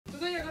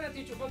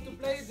gonna teach you how to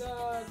play the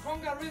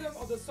conga rhythm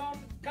of the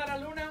song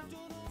Caraluna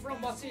from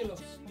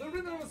Bacilos. The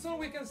rhythm of the song,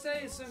 we can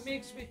say, is a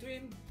mix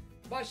between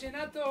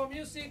vallenato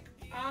music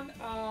and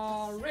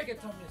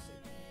reggaeton music.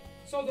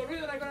 So the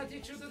rhythm I'm gonna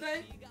teach you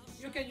today,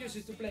 you can use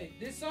it to play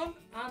this song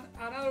and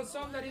another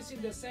song that is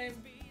in the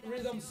same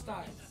rhythm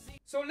style.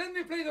 So let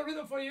me play the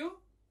rhythm for you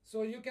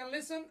so you can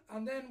listen,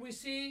 and then we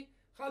see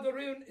how the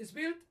rhythm is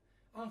built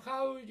and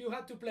how you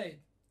have to play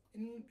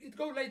it. It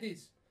goes like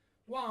this: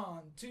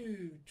 1,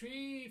 2,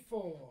 3,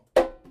 4.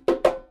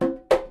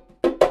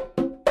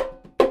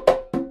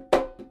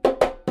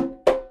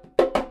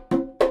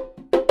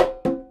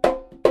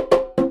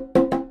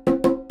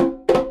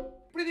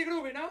 Pretty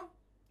groovy, no?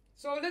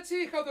 So let's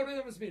see how the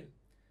rhythm is built.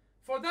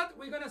 For that,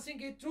 we're gonna sing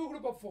it two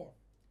groups of 4.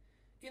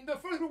 In the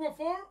first group of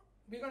 4,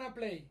 we're gonna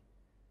play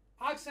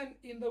accent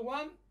in the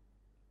 1,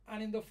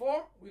 and in the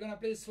 4, we're gonna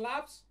play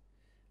slaps,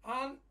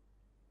 and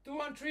 2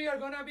 and 3 are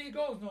gonna be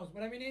ghost notes.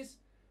 What I mean is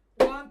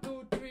 1,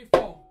 2, 3,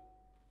 4.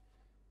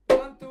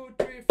 1, 2,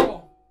 3,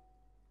 4.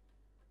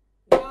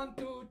 1,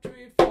 2,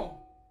 3, 4.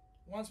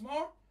 Once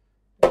more.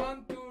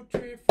 1, 2,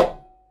 3,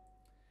 4.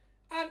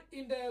 And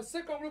in the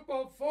second group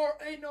of 4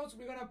 A notes,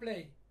 we're gonna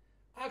play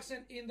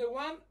accent in the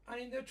 1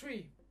 and in the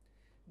 3.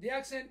 The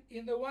accent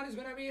in the 1 is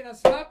gonna be in a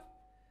slap,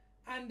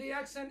 and the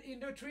accent in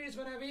the 3 is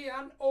gonna be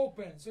an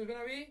open. So it's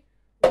gonna be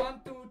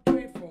 1, 2,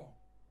 3, 4.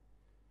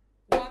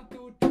 1,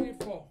 2, 3,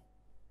 4.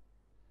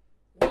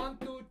 1,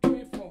 2,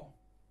 3, 4.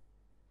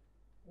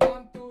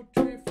 1, 2,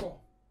 3, 4.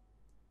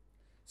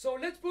 So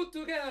let's put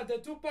together the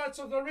two parts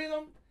of the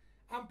rhythm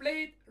and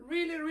play it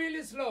really,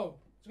 really slow.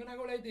 It's gonna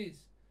go like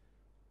this: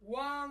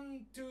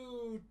 1,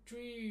 2,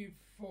 3,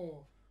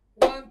 4.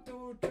 1,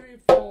 2, 3,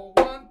 4.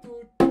 1,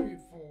 2, 3,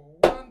 4.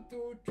 1,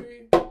 2,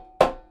 3.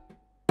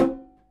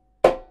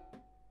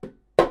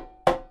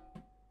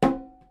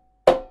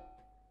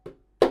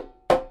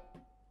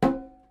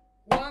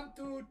 1,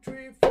 2,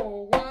 3,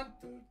 4. 1,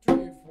 2,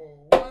 3, 4.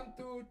 1,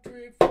 2,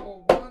 3,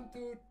 4. 1,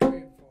 2,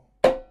 3, 4.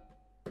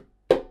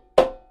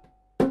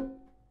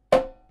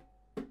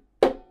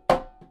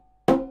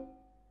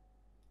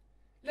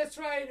 Let's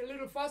try it a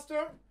little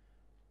faster.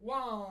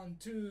 1,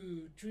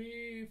 2,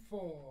 3,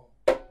 4.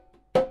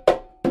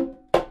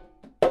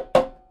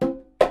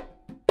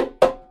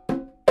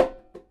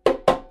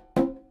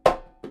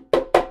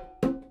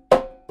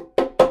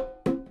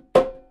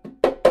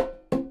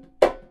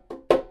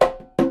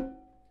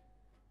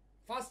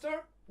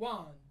 Faster.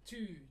 1,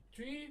 2,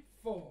 3,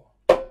 4.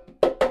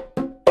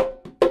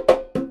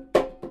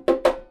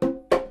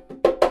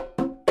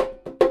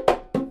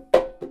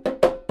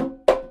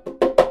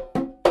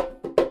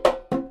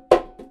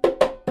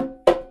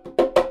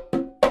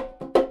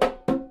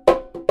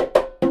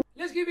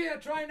 Let's give it a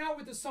try now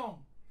with the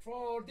song.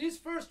 For this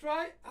first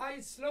try, I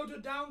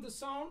slowed down the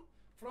song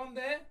from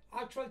the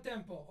actual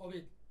tempo of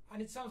it,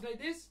 and it sounds like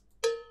this.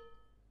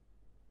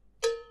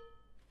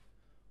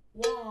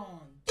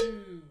 1,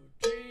 2,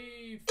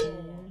 3, 4.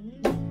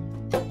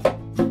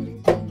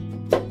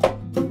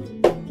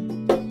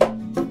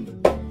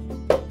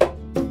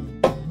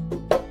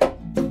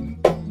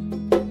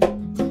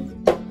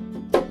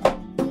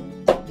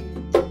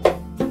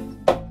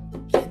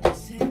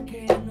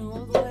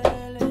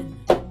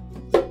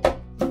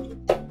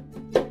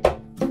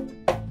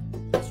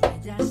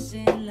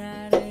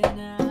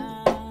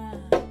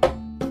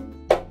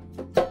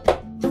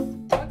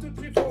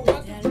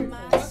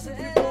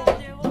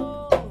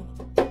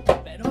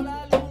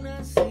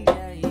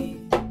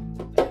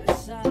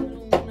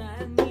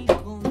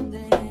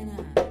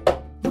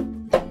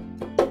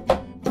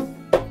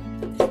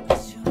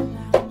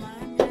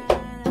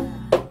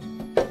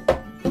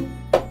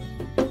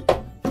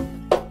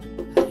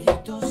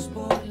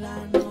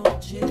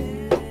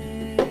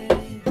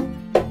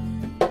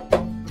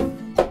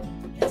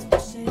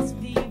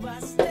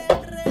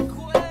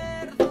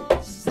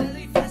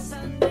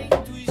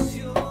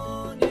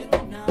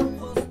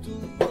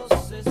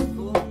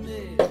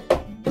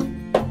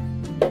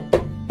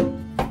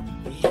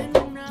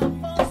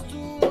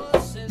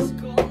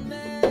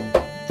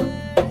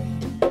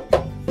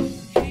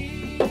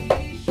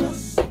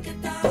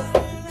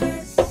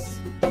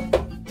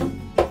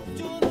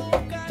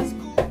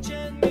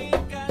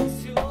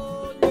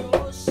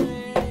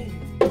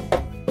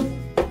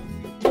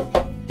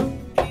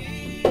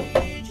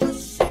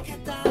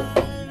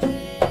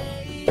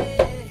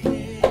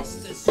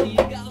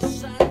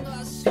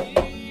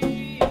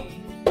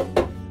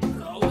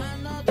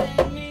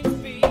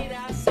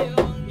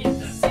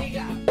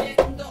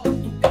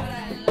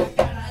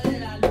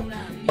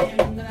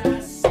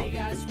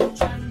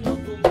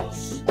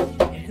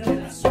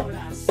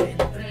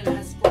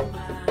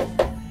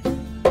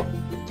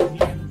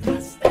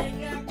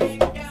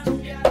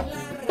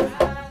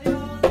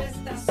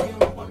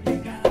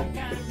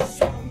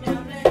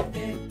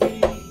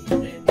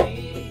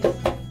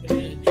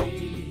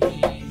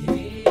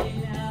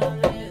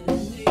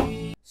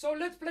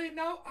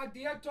 At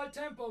the actual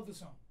tempo of the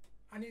song,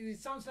 and it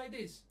sounds like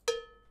this: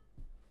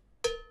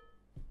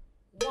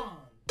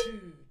 1,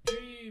 2,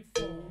 3,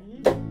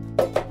 4.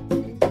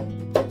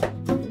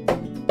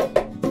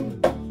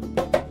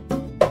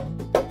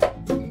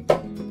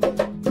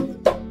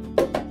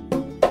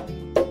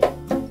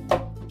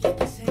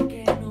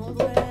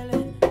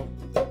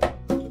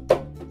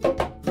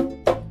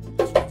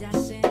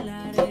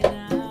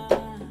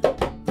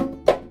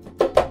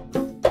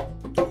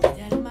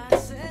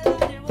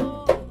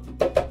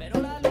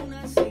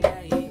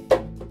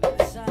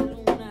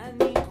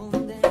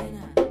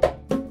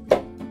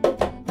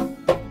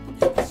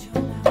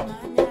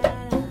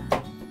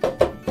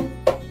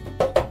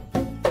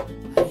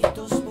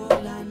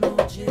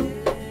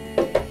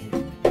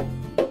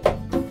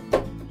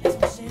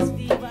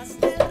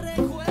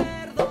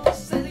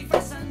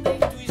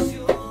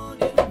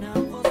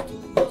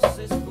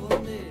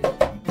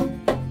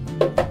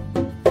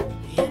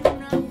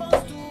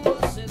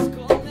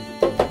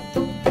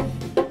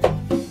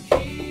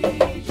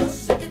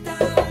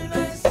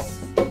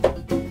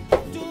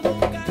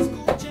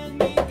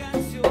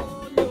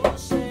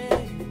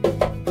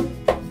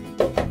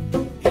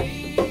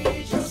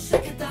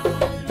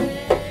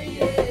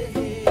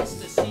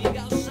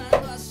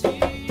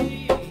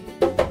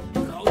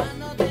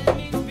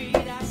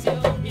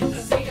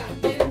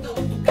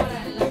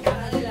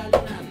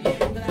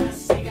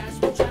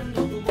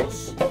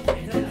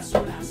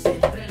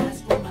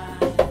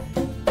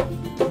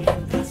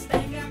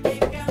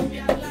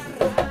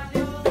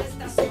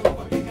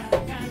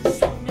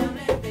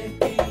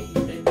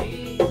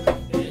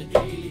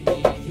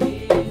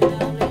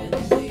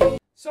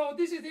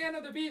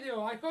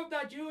 hope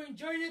that you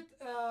enjoyed it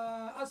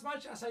as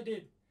much as I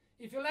did.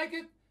 If you like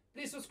it,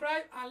 please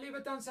subscribe and leave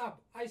a thumbs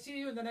up. I see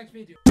you in the next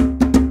video.